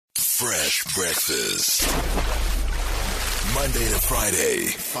Fresh breakfast. Monday to Friday,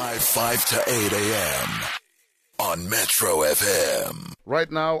 5 to 8 a.m. on Metro FM.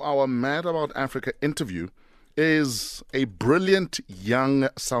 Right now, our Mad About Africa interview is a brilliant young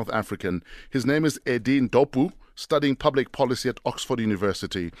South African. His name is Ndopu, studying public policy at Oxford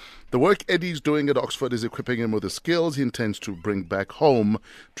University. The work Eddie's doing at Oxford is equipping him with the skills he intends to bring back home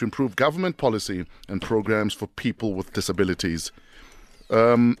to improve government policy and programs for people with disabilities.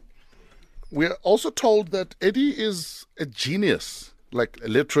 We're also told that Eddie is a genius. Like,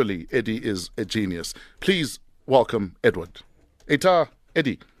 literally, Eddie is a genius. Please welcome Edward. Eta,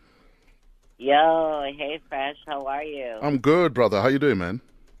 Eddie. Yo, hey Fresh, how are you? I'm good, brother. How you doing, man?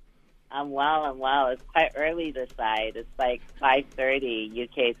 I'm well. It's quite early this side. It's like 5:30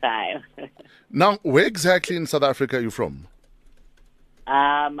 UK time. Now, where exactly in South Africa are you from?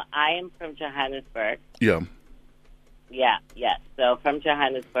 I am from Johannesburg. Yeah. Yeah. So from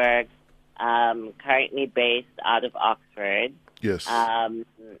Johannesburg, currently based out of Oxford. Yes.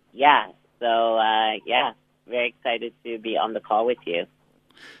 Very excited to be on the call with you.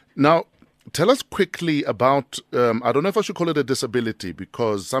 Now, tell us quickly about, I don't know if I should call it a disability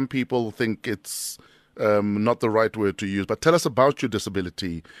because some people think it's not the right word to use, but tell us about your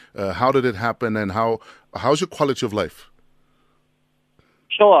disability. How did it happen and how's your quality of life?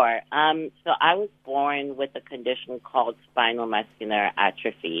 Sure. So I was born with a condition called spinal muscular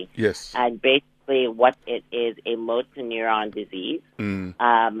atrophy. Yes. And basically what it is, a motor neuron disease, and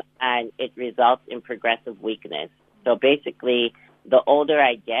it results in progressive weakness. So basically, the older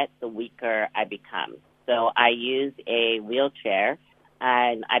I get, the weaker I become. So I use a wheelchair,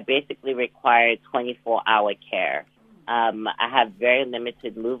 and I basically require 24-hour care. I have very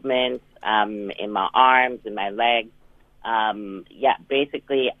limited movements in my arms, in my legs.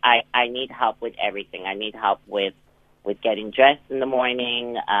 Basically, I need help with everything. I need help with getting dressed in the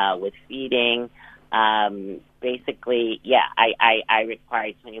morning, with feeding. I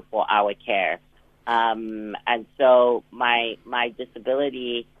require 24-hour care. And so my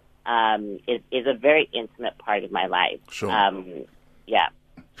disability is a very intimate part of my life. Sure. Yeah.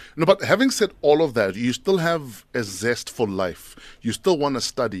 No, but having said all of that, you still have a zest for life. You still want to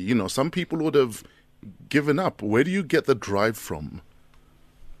study. You know, some people would have given up. Where do you get the drive from?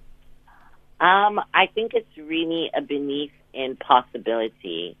 I think it's really a belief in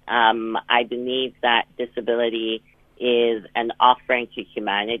possibility. I believe that disability is an offering to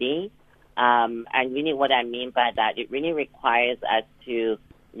humanity. And really what I mean by that, it really requires us to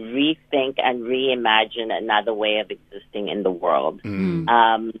rethink and reimagine another way of existing in the world.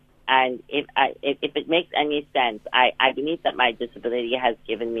 And if it makes any sense, I believe that my disability has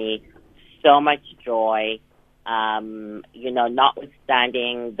given me so much joy,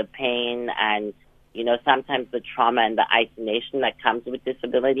 notwithstanding the pain and, sometimes the trauma and the isolation that comes with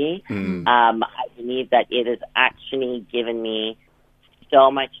disability. I believe that it has actually given me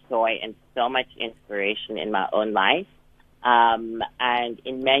so much joy and so much inspiration in my own life. And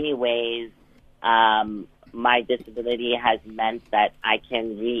in many ways, my disability has meant that I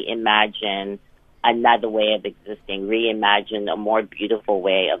can reimagine another way of existing, reimagine a more beautiful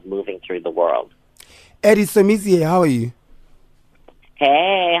way of moving through the world. Eddie Somizi, how are you?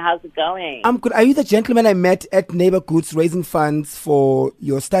 Hey, how's it going? I'm good. Are you the gentleman I met at Neighbor Goods raising funds for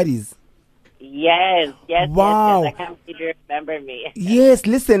your studies? Yes. Wow. Yes. I can't believe you remember me. Yes,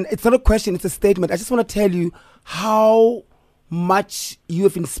 listen, it's not a question, it's a statement. I just want to tell you how much you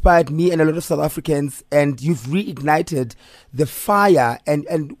have inspired me and a lot of South Africans, and you've reignited the fire.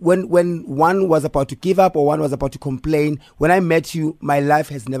 And when one was about to give up or one was about to complain, when I met you, my life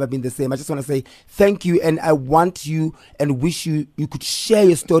has never been the same. I just want to say thank you, and I want you and wish you could share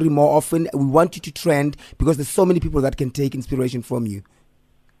your story more often. We want you to trend because there's so many people that can take inspiration from you.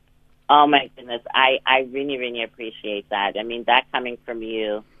 Oh my goodness, I really, really appreciate that. I mean, that coming from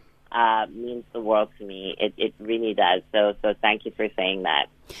you means the world to me. It really does. So thank you for saying that.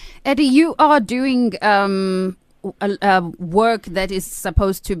 Eddie, you are doing work that is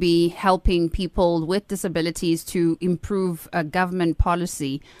supposed to be helping people with disabilities to improve government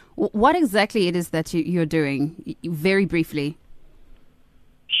policy. What exactly it is that you're doing, very briefly?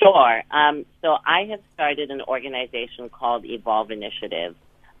 Sure. So I have started an organization called Evolve Initiative.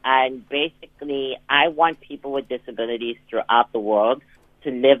 And basically, I want people with disabilities throughout the world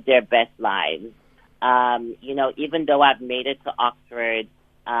to live their best lives. Even though I've made it to Oxford,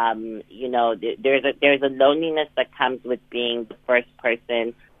 there's a loneliness that comes with being the first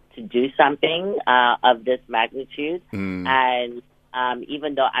person to do something of this magnitude. And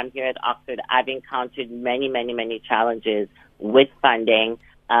even though I'm here at Oxford, I've encountered many, many, many challenges with funding.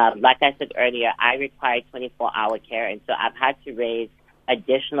 Like I said earlier, I require 24-hour care, and so I've had to raise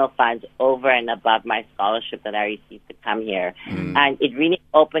additional funds over and above my scholarship that I received to come here. And it really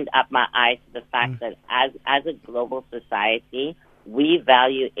opened up my eyes to the fact that as a global society, we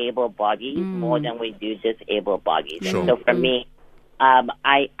value able bodies more than we do disabled bodies. Sure. And so for me,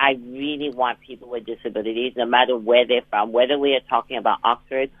 I really want people with disabilities, no matter where they're from, whether we are talking about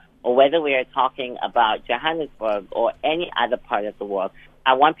Oxford or whether we are talking about Johannesburg or any other part of the world,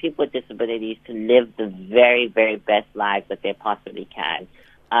 I want people with disabilities to live the very, very best lives that they possibly can,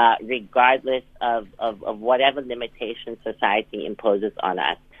 regardless of whatever limitations society imposes on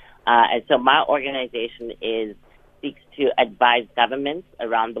us. And so my organization seeks to advise governments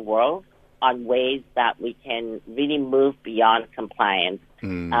around the world on ways that we can really move beyond compliance.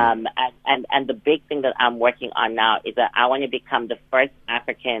 And the big thing that I'm working on now is that I want to become the first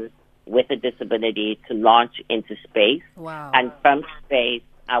African with a disability to launch into space. Wow. And from space,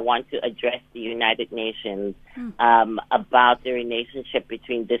 I want to address the United Nations about the relationship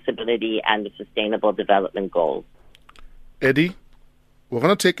between disability and the Sustainable Development Goals. Eddie, we're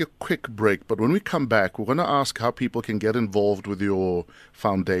going to take a quick break, but when we come back, we're going to ask how people can get involved with your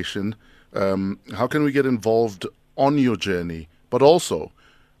foundation. How can we get involved on your journey? But also,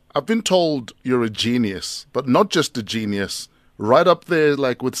 I've been told you're a genius, but not just a genius, right up there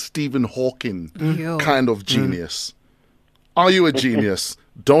like with Stephen Hawking kind of genius. Are you a genius?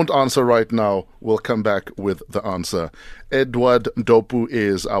 Don't answer right now. We'll come back with the answer. Edward Ndopu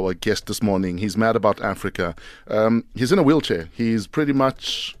is our guest this morning. He's mad about Africa. He's in a wheelchair. He's pretty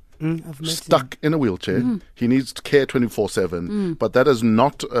much stuck in a wheelchair. He needs care 24/7, but that has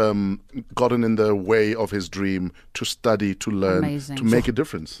not gotten in the way of his dream to study, to learn, to make a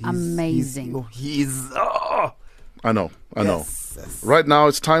difference. Amazing. I know. Yes. Right now,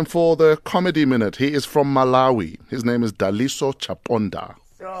 it's time for the Comedy Minute. He is from Malawi. His name is Daliso Chaponda.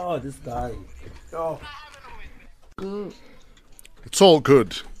 Oh, this guy. Oh. It's all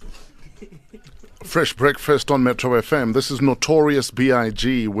good. Fresh breakfast on Metro FM. This is Notorious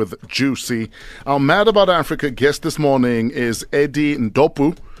B.I.G. with Juicy. Our Mad About Africa guest this morning is Eddie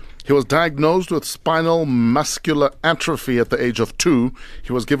Ndopu. He was diagnosed with spinal muscular atrophy at the age of 2.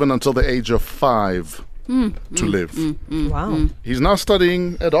 He was given until the age of 5 to live. Wow. He's now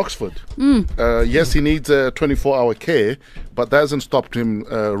studying at Oxford. Yes, he needs 24-hour care, but that hasn't stopped him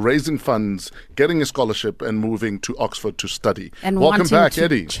raising funds, getting a scholarship, and moving to Oxford to study. And welcome wanting back, to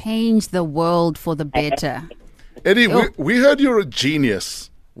Eddie. change the world for the better. Eddie, we heard you're a genius.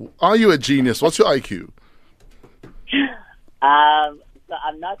 Are you a genius? What's your IQ? So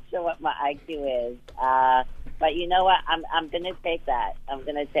I'm not sure what my IQ is, but you know what? I'm gonna take that.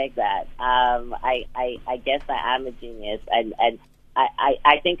 I guess I am a genius, and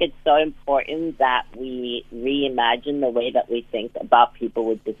I think it's so important that we reimagine the way that we think about people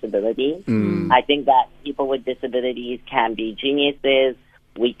with disabilities. I think that people with disabilities can be geniuses.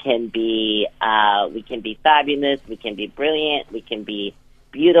 We can be fabulous. We can be brilliant. We can be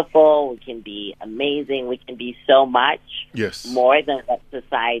beautiful, we can be amazing, we can be so much more than what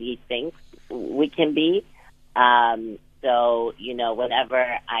society thinks we can be. So, you know,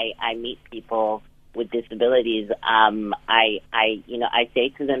 whenever I meet people with disabilities, I say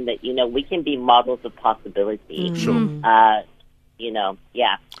to them that, you know, we can be models of possibility. Sure. You know,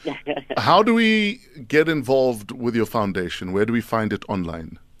 yeah. How do we get involved with your foundation? Where do we find it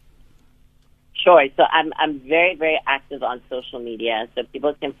online? Sure. So I'm very, very active on social media. So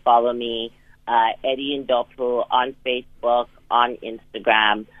people can follow me, Eddie Ndopu, on Facebook, on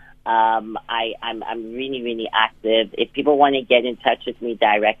Instagram. I'm really, really active. If people want to get in touch with me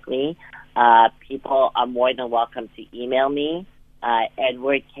directly, people are more than welcome to email me,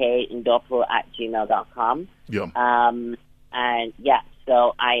 edwardkndopu@gmail.com. Yeah. And yeah,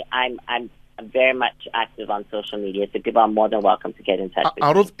 so I'm very much active on social media, so people are more than welcome to get in touch with me.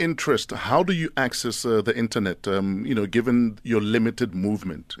 Out of interest, how do you access the internet, given your limited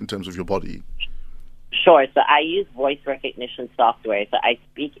movement in terms of your body? Sure. So I use voice recognition software. So I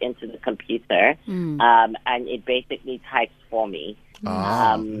speak into the computer, and it basically types for me.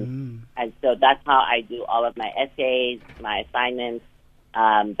 And so that's how I do all of my essays, my assignments.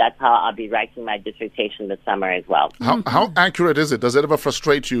 That's how I'll be writing my dissertation this summer as well. How accurate is it? Does it ever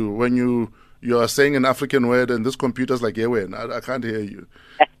frustrate you when you are saying an African word and this computer's like, I can't hear you?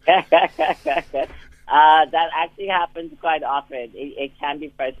 That actually happens quite often. It can be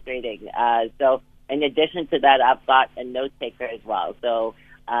frustrating. So in addition to that, I've got a note taker as well. So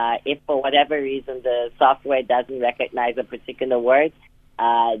if for whatever reason the software doesn't recognize a particular word,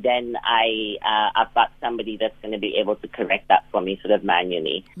 then I've got somebody that's going to be able to correct that for me sort of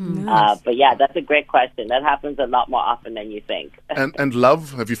manually. Nice. But yeah, that's a great question. That happens a lot more often than you think. And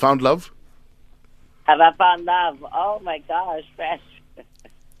love? Have you found love? Have I found love? Oh my gosh, fresh.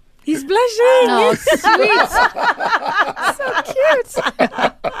 He's blushing. Oh, sweet. So cute.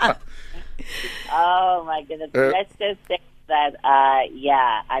 Oh my goodness. Let's just say that,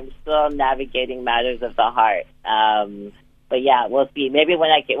 I'm still navigating matters of the heart. But yeah, we'll see. Maybe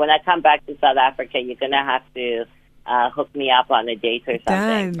when I come back to South Africa, you're gonna have to hook me up on a date or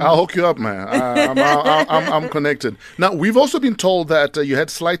something. Done. I'll hook you up, man. I'm connected. Now, we've also been told that you had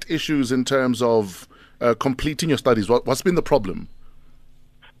slight issues in terms of completing your studies. What's been the problem?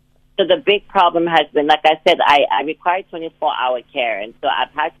 So the big problem has been, like I said, I require 24-hour care, and so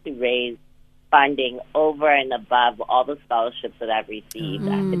I've had to raise funding over and above all the scholarships that I've received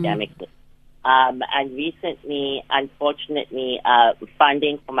academically. And recently, unfortunately,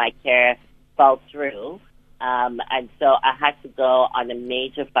 funding for my care fell through. And so I had to go on a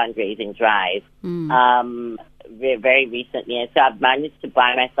major fundraising drive very recently. And so I've managed to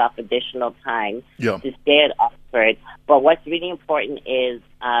buy myself additional time to stay at Oxford. But what's really important is,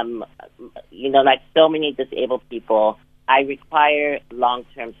 like so many disabled people, I require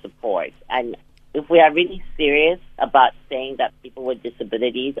long-term support. And if we are really serious about saying that people with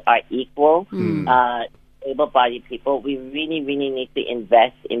disabilities are equal, able-bodied people, we really, really need to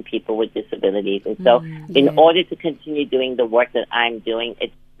invest in people with disabilities. And so in order to continue doing the work that I'm doing,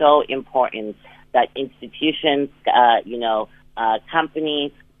 it's so important that institutions,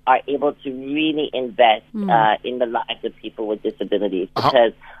 companies are able to really invest in the lives of people with disabilities,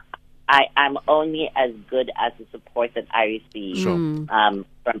 because I'm only as good as the support that I receive from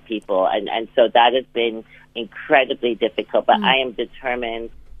people. And so that has been incredibly difficult, but I am determined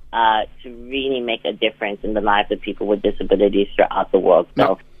to really make a difference in the lives of people with disabilities throughout the world.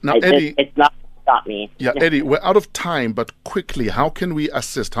 So now Eddie, it's not going to stop me. Yeah, Eddie, we're out of time, but quickly, how can we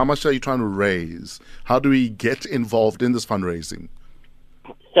assist? How much are you trying to raise? How do we get involved in this fundraising?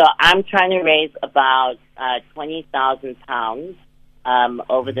 So I'm trying to raise about £20,000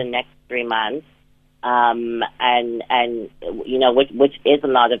 over the next 3 months, which is a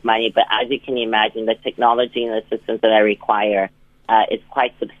lot of money. But as you can imagine, the technology and the systems that I require is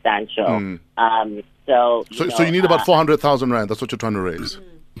quite substantial. So you need about 400,000 rand. That's what you're trying to raise.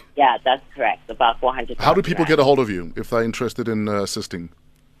 Yeah, that's correct. About 400,000. How do people get a hold of you if they're interested in assisting?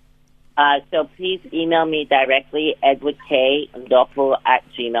 So please email me directly,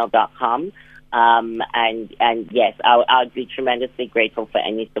 edwardk.ndopu@gmail.com. And yes, I'll be tremendously grateful for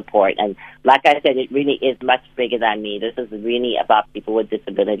any support. And like I said, it really is much bigger than me. This is really about people with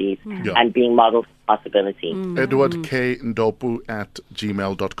disabilities and being model possibility.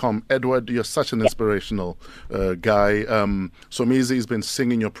 edwardk.ndopu@gmail.com. Edward, you're such an inspirational guy. Somizi's been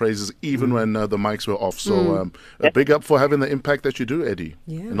singing your praises even when the mics were off. So a big up for having the impact that you do, Eddie.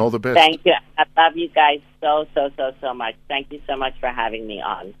 And all the best. Thank you. I love you guys so much. Thank you so much for having me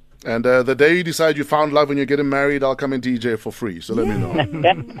on. And the day you decide you found love and you're getting married, I'll come and DJ for free. So let me know.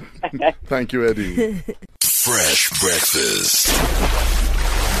 Thank you, Eddie. Fresh breakfast.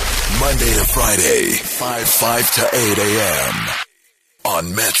 Monday to Friday, 5 to 8 a.m.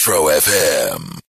 on Metro FM.